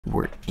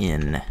We're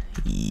in.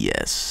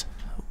 Yes.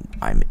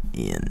 I'm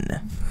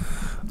in.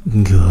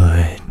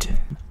 Good.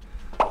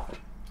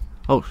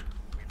 Oh,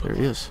 there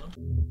he is.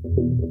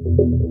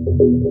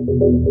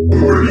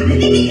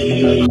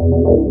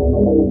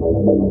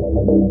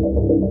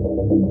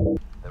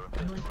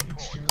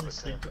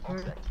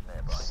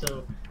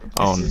 So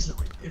Oh,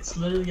 it's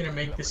literally gonna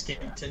make this game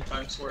 10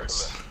 times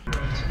worse.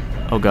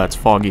 oh god, it's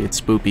foggy. It's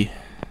spoopy.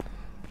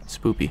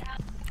 Spoopy.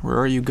 Where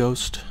are you,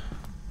 ghost?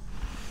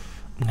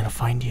 I'm gonna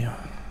find you.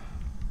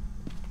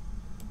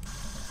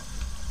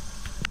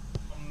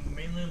 I'm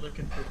mainly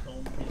looking for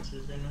phone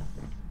cases, you know?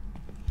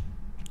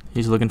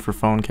 He's looking for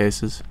phone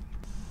cases.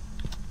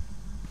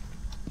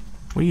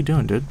 What are you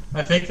doing, dude?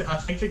 I think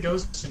the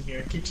ghost in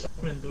here keeps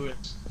opening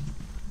doors.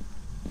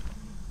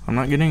 I'm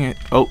not getting it.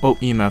 Oh,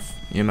 EMF.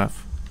 EMF.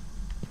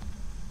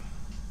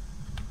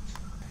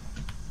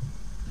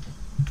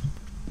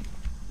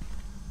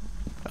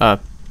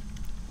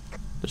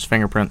 There's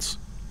fingerprints.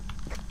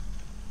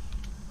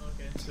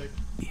 Okay, sick.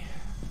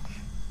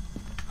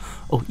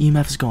 Oh,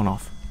 EMF is going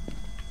off.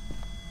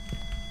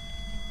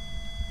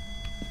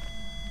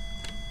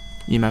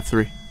 EMF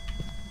 3.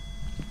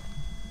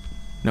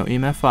 No,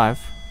 EMF 5.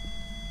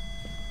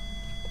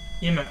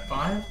 EMF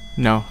 5?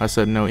 No, I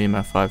said no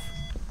EMF 5.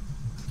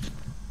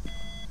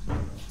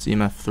 It's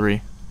EMF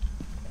 3.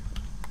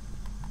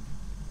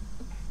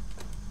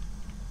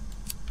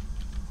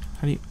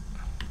 How do you...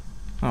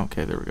 Oh,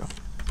 okay, there we go.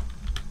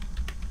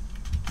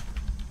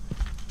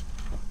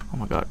 Oh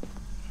my god.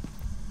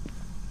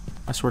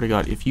 I swear to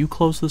god, if you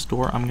close this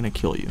door, I'm gonna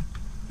kill you.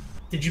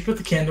 Did you put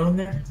the candle in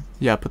there?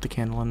 Yeah, I put the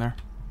candle in there.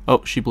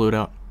 Oh, she blew it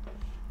out.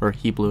 Or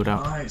he blew it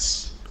out.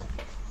 Nice.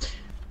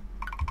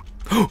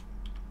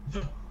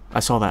 I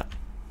saw that.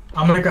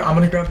 I'm gonna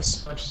grab a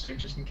smudge stick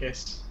just in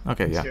case.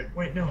 Okay, yeah. Scared.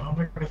 Wait, no, I'm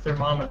gonna grab a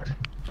thermometer.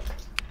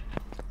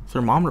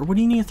 Thermometer? What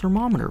do you need a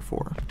thermometer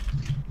for?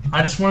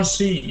 I just want to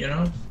see, you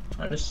know?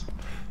 What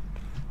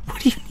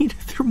do you need a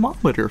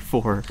thermometer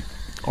for?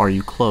 Are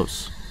you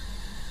close?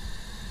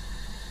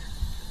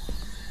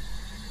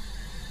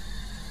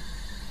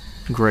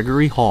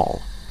 Gregory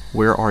Hall,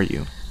 where are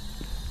you?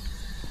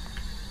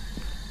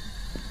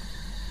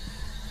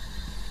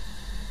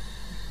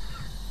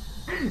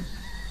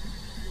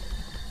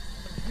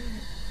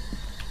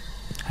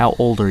 How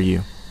old are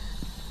you?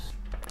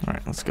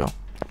 Alright, let's go.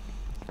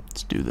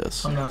 Let's do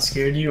this. I'm not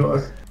scared, you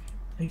are.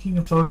 Taking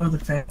a photo of the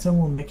phantom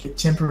will make it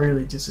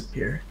temporarily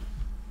disappear.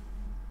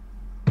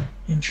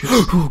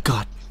 Interesting. Oh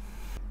god.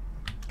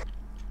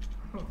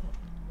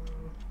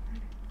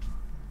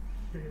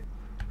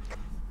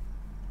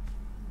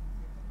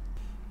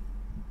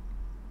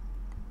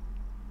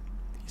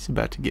 He's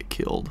about to get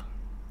killed.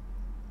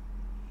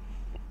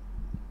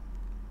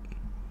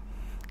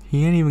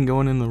 He ain't even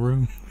going in the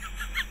room.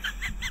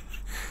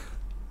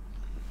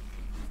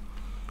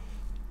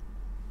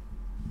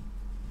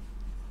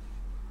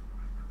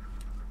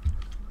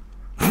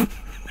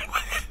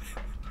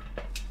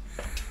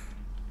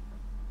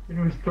 It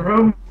was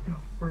thrown.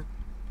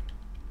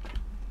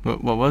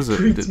 What was it?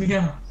 Freaked me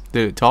out.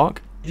 Did it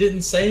talk? He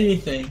didn't say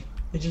anything.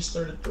 He just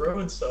started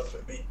throwing stuff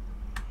at me.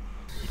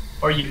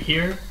 Are you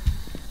here?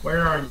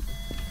 Where are you?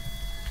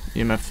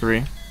 EMF 3.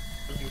 Are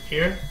you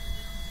here?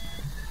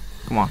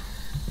 Come on.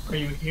 Are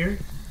you here?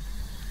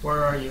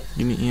 Where are you?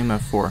 Give me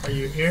EMF 4. Are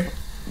you here?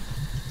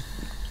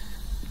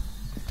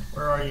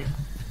 Where are you?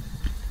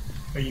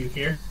 Are you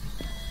here?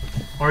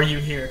 Are you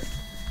here?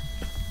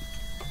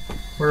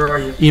 Where are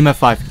you? EMF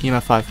 5.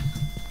 EMF 5.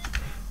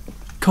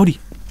 Cody.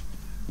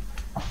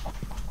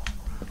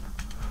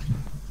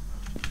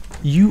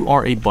 You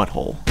are a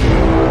butthole.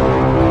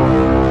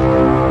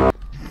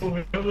 Oh,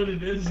 we know what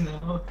it is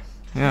now.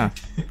 Yeah.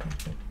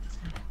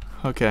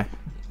 Okay.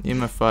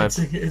 EMF 5.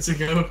 It's a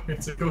go.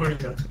 It's a go.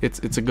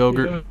 It's a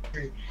go-gurt.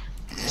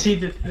 See,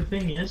 the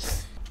thing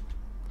is...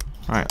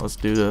 Alright, let's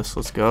do this.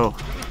 Let's go.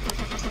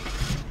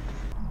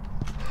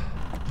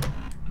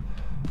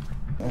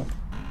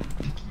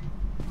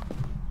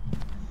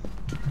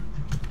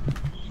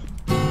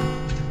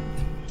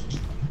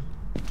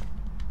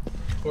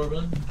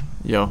 Corbin,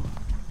 Yo.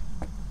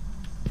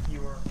 you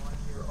are on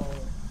your own.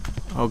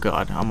 Oh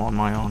god, I'm on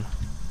my own.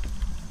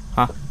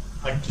 Huh?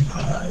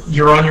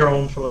 You're on your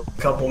own for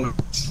a couple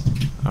minutes.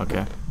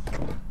 Okay.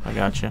 I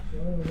got you.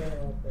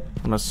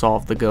 I'm gonna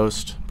solve the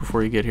ghost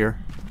before you get here.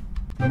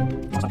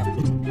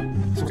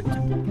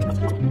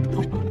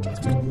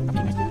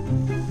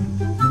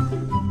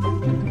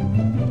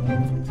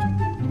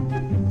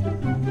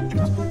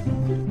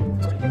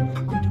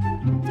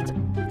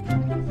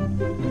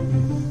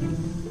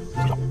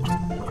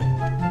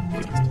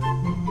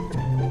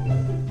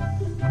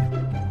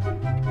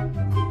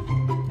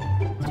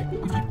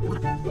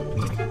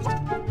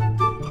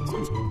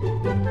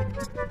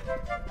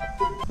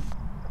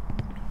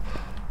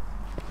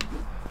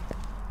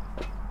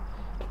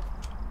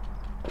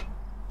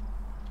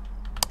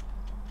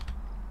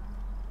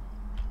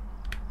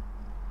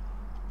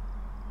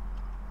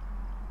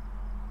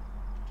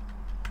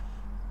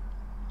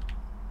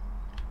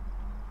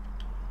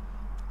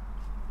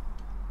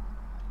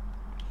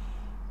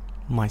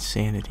 My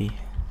sanity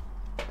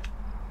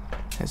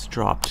has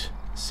dropped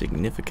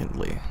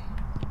significantly.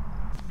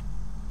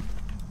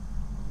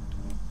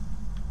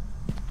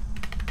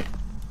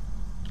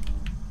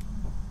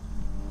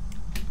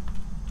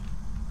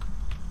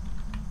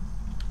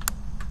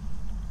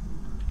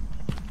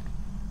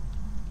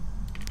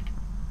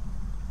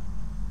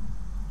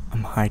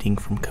 I'm hiding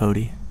from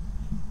Cody.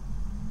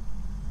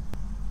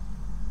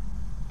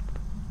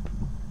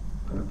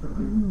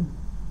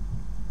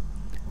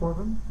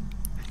 Corbin?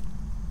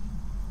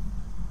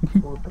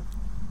 Corbin?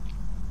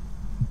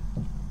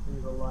 Are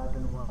you alive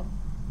and well?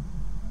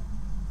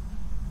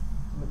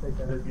 I'm gonna take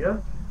that as yes.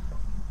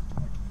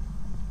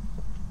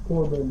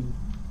 Corbin.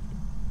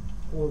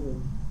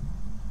 Corbin.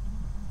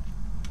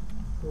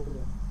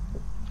 Corbin.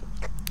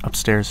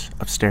 Upstairs,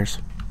 upstairs.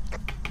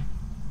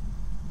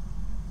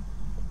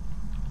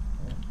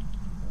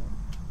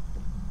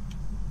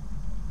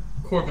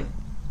 Corbin.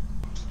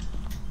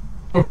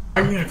 Are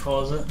you in a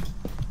closet?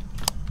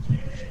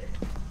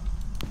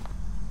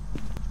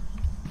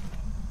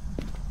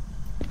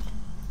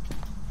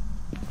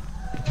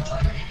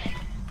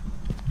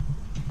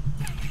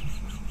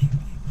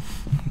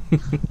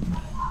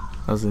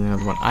 That was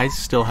another one. I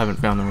still haven't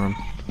found the room.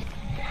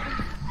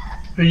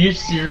 Are you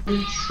serious?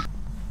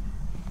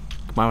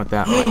 Come on with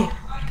that.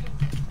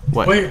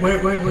 What? Wait.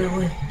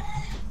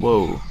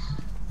 Whoa.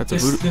 That's a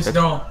voodoo. This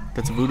doll.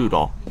 That's a voodoo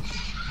doll.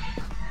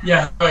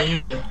 Yeah, how about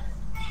you?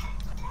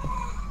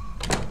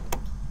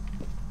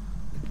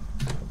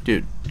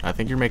 Dude, I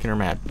think you're making her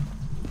mad.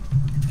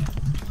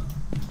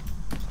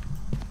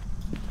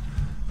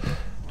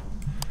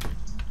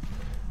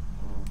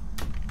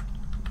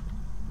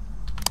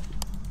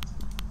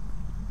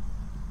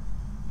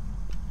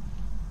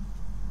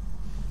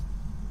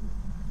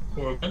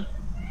 Corbin?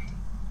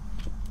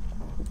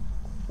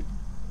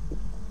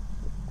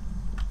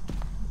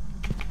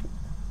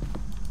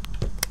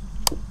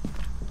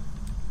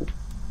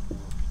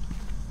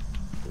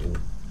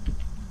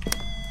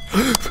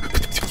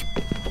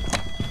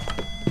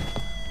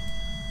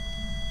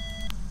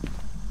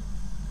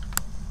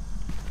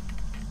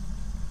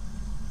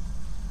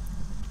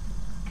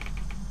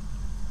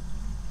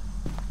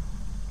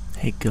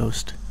 Hey,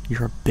 Ghost,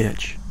 you're a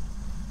bitch.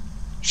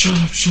 Shut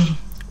up.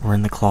 We're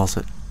in the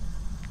closet.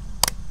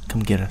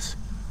 Come get us.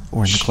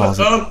 We're in the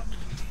closet. Shut up.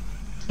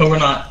 No, we're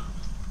not.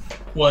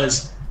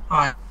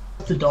 I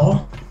the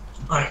doll,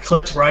 I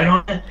clicked right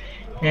on it,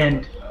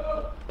 and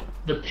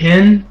the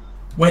pin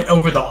went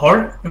over the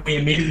heart, and we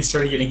immediately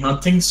started getting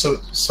hunting,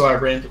 so I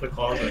ran to the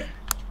closet.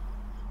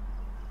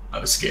 I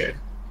was scared.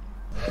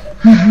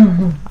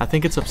 I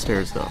think it's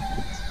upstairs, though.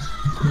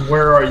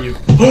 Where are you?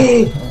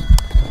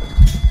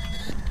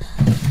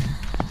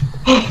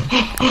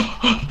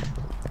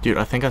 Dude,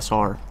 I think I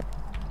saw her.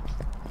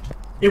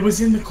 It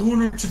was in the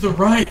corner to the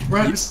right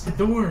beside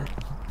the door.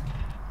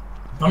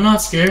 I'm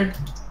not scared.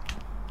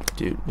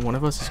 Dude, one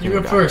of us is You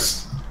gonna go die.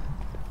 first.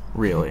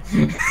 Really?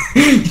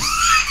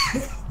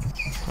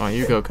 Oh,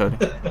 you go, Cody.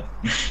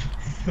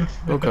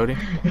 Go, Cody.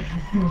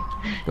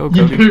 Go, You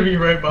Cody. better be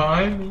right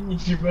behind me.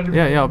 You better.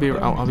 Yeah, I'll be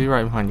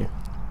right behind you.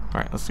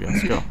 All right, let's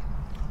go.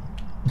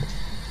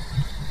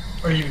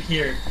 Are you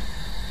here?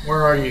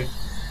 Where are you?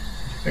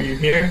 Are you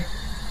here?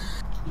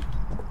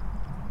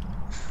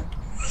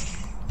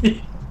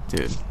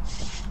 Dude.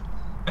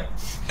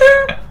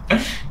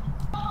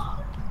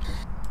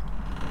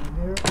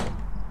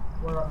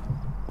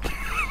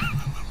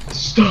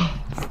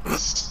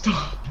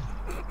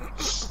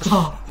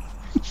 Stop!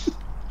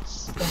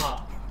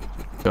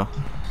 Go.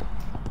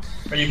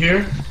 Are you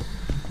here?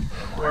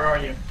 Where are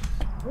you?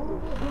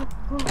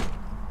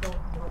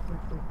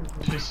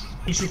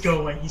 He said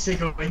go away. He said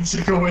go away.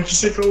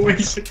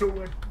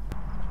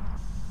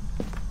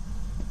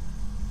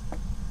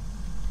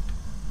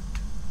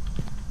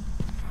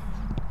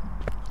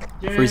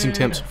 Yeah, Freezing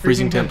temps.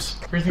 Freezing temps.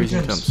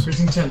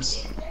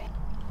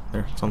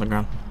 There, it's on the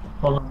ground.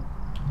 Hold on.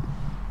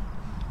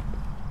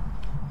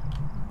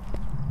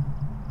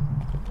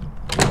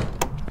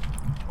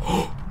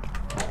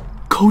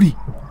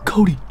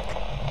 Cody!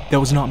 That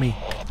was not me.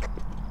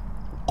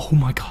 Oh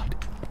my god.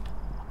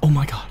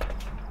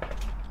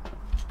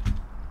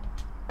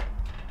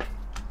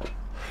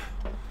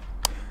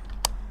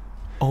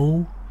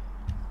 Oh.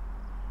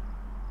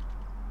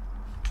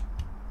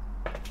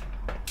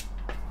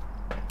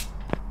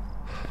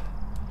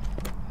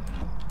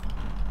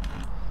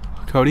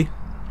 Cody?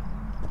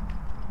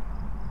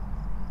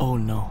 Oh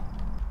no.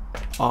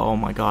 Oh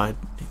my god.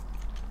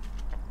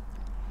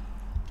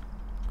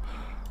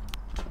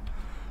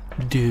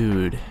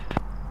 Dude.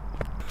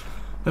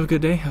 Have a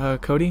good day,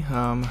 Cody.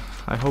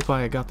 I hope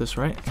I got this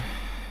right.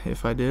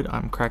 If I did,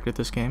 I'm cracked at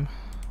this game.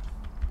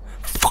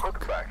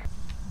 Fuck.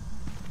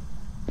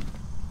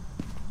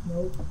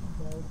 Nope.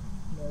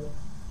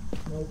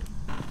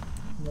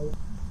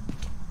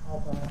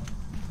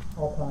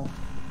 All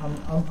time.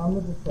 I'm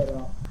gonna just set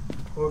out.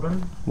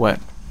 Corbin? What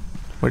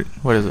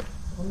is it?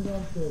 I'm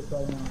downstairs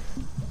right now.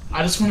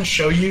 I just want to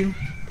show you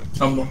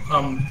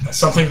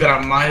something that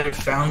I might have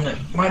found that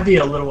might be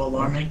a little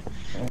alarming.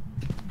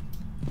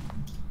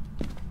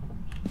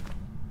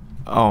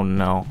 Oh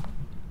no.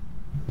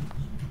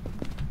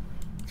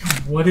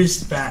 What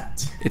is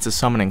that? It's a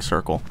summoning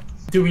circle.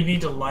 Do we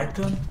need to light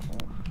them?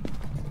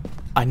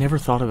 I never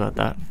thought about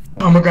that.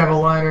 I'm gonna grab a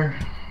lighter.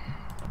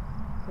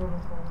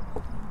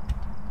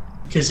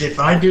 Because if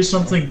I do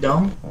something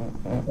dumb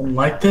and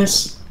light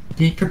this,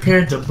 be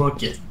prepared to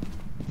book it.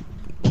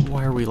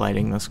 Why are we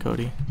lighting this,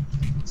 Cody?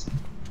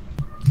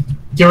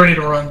 Get ready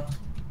to run.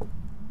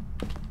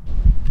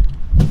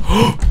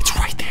 It's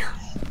right there.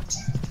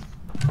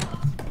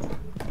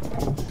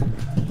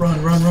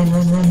 Run, run, run,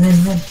 run, run,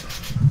 run, run.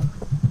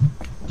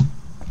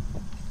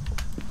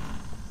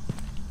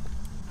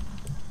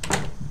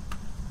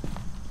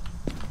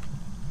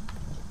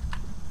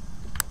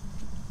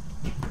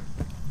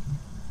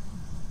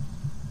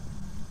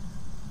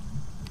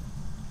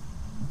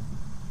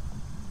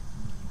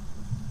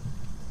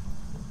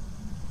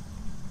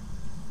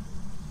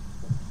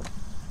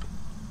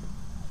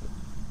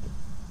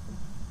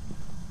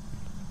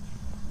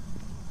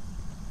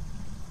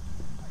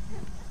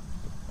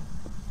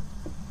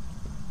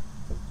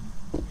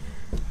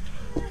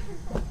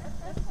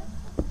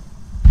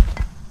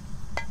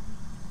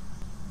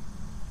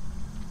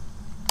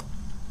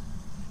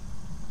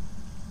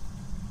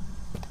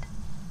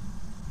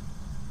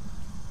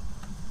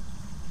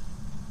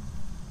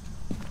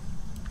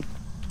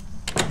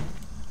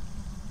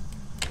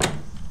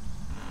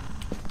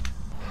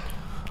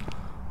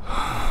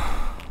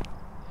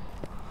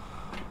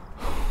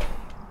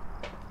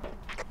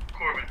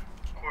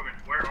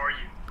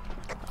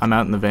 I'm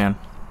out in the van.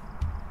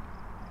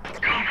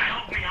 Come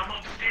help me, I'm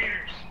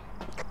upstairs.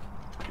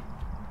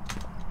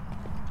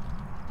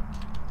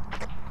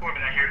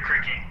 Corbin, I hear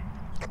creaking.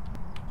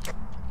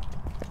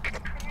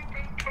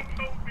 Come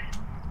help me.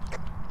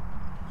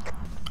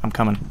 I'm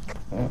coming.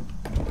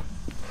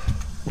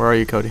 Where are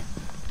you, Cody?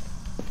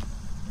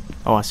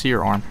 Oh, I see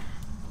your arm.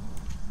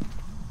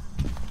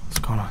 What's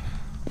going on?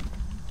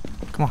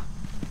 Come on.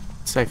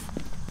 It's safe.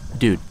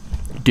 Dude.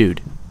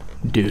 Dude.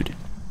 Dude.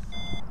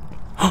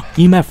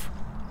 EMF!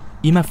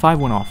 EMF 5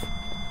 went off.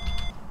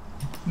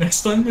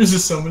 Next time there's a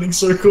summoning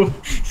circle,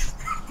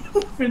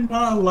 we're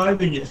not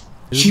lighting it.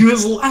 She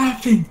was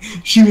laughing.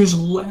 She was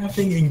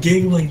laughing and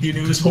giggling, dude.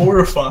 It was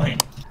horrifying.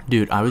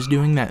 Dude, I was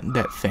doing that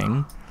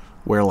thing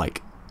where,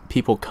 like,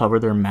 people cover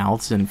their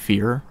mouths in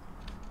fear.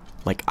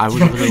 Like, I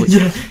was literally...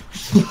 Yeah.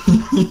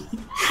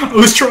 I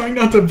was trying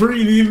not to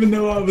breathe even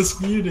though I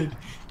was muted.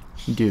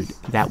 Dude,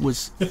 that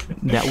was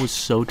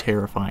so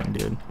terrifying,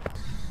 dude.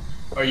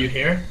 Are you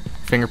here?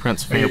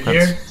 Fingerprints, Are you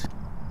fingerprints. here?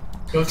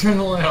 Go turn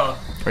the light off.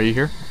 Are you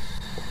here?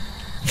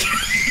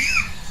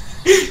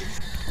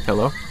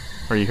 Hello?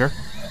 Are you here?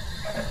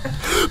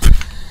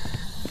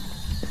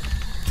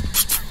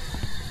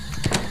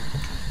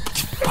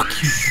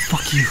 Fuck you,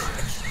 fuck you.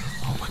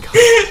 Oh my god.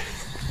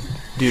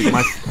 Dude,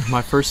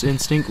 my first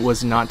instinct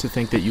was not to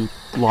think that you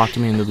locked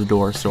me into the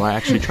door, so I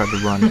actually tried to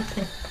run. I need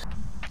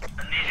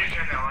you to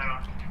turn that light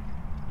off.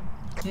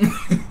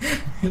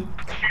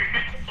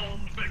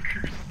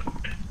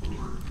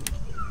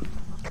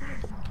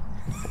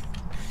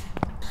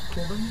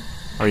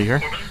 Are you here?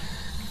 Corbin,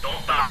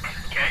 don't stop,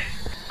 okay?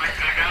 I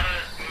gotta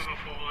move a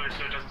four-wheeler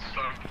so it doesn't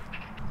start.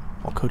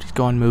 Well, Cody's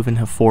gone moving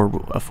a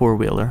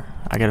four-wheeler.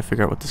 I gotta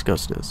figure out what this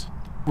ghost is.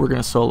 We're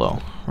gonna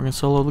solo. We're gonna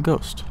solo the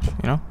ghost,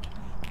 you know?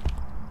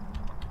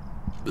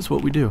 That's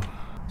what we do.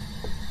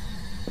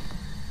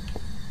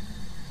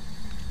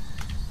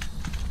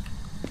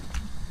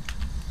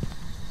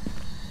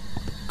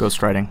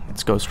 Ghost riding.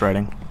 It's ghost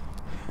riding.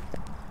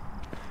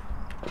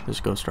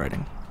 There's ghost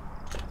riding.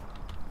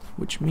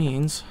 Which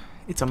means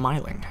it's a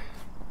miling.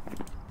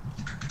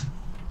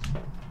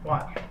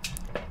 Watch.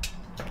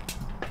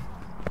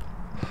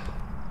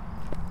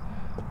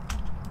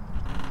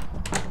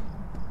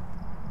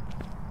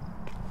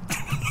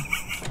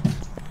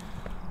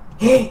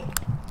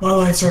 My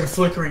light started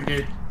flickering,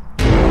 dude.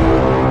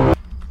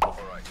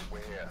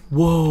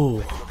 Whoa.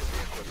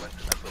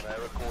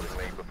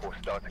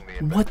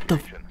 What the?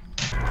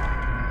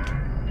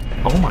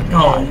 Oh my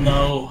god. Oh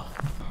no.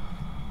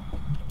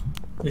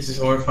 This is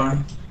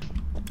horrifying.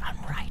 I'm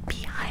right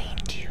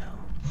behind you.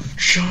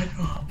 Shut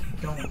up.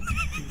 Don't do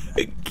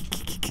that.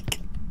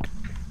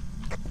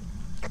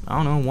 I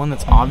don't know, one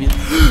that's obvious.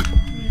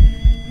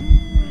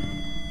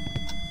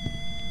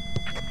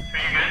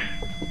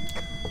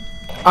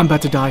 I'm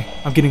about to die.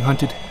 I'm getting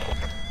hunted.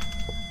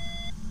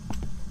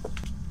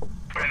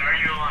 When are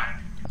you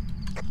alive?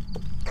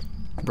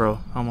 Bro,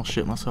 I almost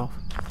shit myself.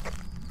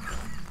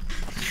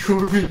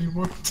 You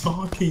weren't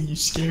talking, you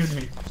scared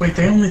me. Wait,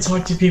 they only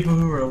talk to people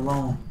who are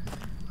alone.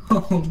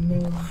 Oh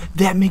no.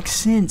 That makes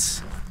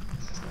sense.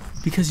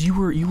 Because you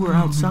were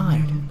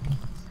outside.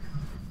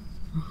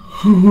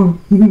 Oh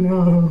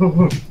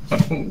no. I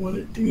don't want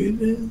to do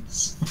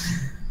this.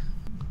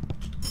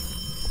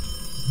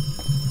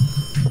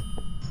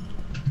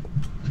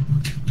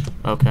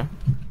 Okay.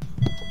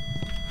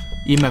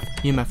 EMF,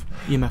 EMF,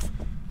 EMF.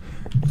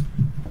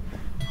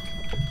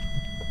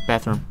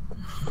 Bathroom.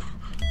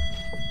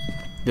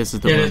 This is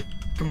the Get room. it.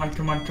 Come on,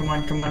 come on, come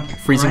on, come on.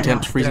 Freezing Right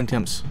temps, now. freezing Yeah.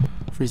 temps.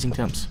 Freezing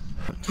temps.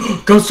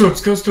 Ghost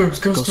orbs, ghost orbs,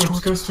 ghost Ghost orbs,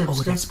 ghost Oh, orbs,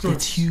 it's ghost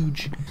orbs.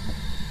 huge.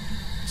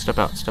 Step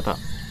out, step out.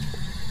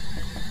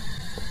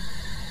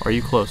 Are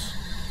you close?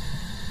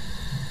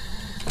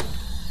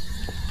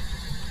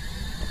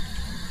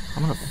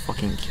 I'm gonna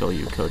fucking kill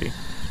you, Cody.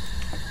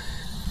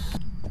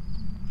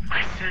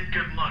 I said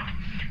good luck.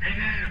 Hey,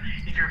 no.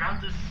 If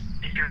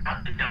you're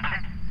about to die.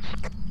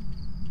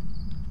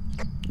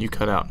 You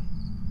cut out.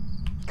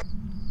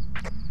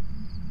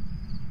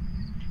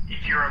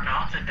 If you're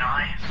about to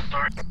die,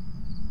 start.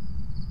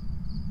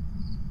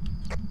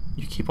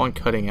 You keep on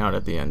cutting out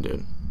at the end,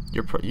 dude.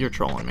 You're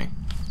trolling me.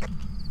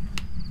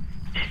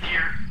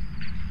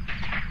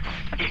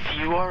 If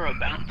you are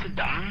about to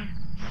die.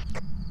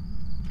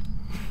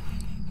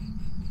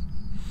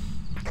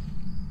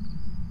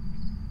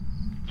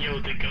 Yo,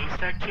 the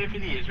ghost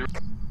activity is.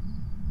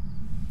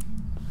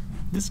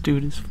 This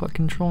dude is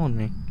fucking trolling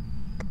me.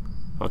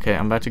 Okay,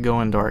 I'm about to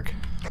go in dark.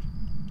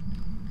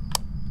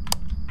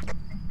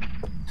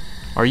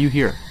 Are you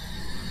here?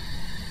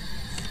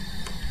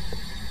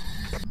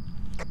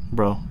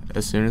 Bro,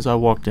 as soon as I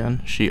walked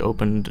in, she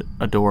opened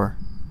a door.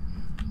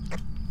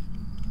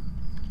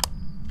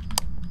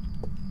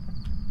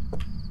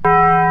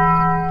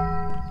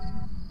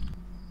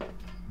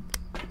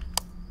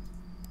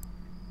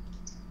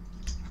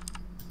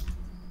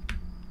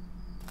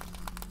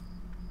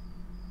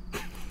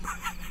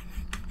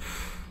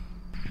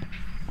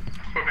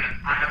 Corbin,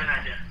 I have an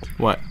idea.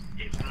 What?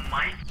 It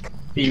might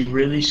be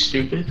really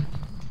stupid,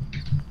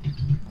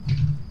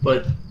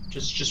 but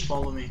just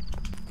follow me.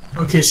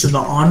 Okay, so the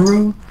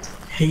Onru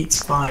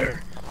hates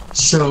fire,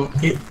 so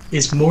it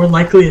is more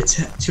likely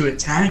to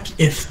attack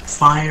if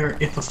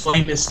a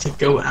flame is to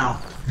go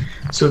out.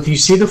 So if you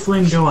see the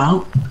flame go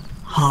out,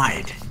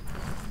 hide.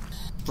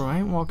 Bro, I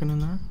ain't walking in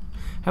there.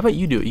 How about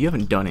you do it? You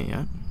haven't done it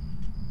yet.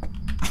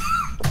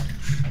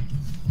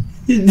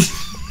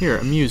 Here,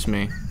 amuse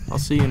me. I'll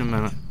see you in a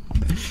minute.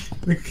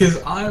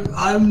 Because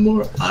I'm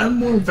more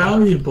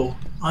valuable.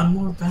 I'm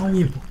more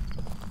valuable.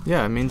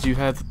 Yeah, it means you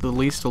have the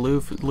least to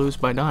lose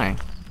by dying.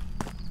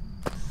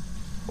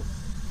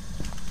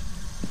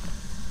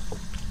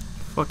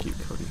 Fuck you,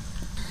 Cody.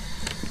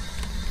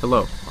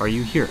 Hello, are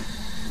you here?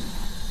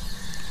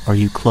 Are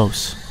you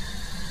close?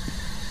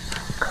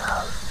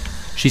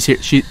 She's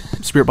here.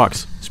 Spirit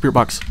box. Spirit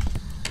box.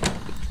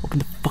 Open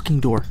the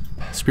fucking door.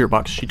 Spirit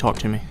box. She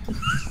talked to me.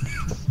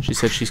 She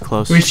said she's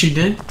close. Wait, she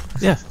did?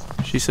 Yeah,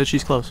 she said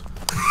she's close.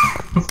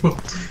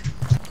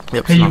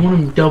 Yep. Hey, you want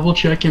to double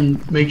check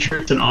and make sure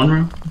it's an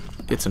Onru?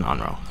 It's an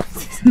Onro.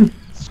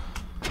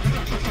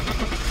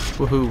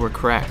 Woohoo, we're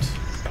cracked.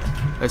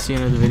 That's the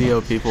end of the video,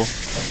 people.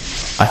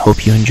 I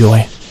hope you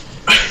enjoy.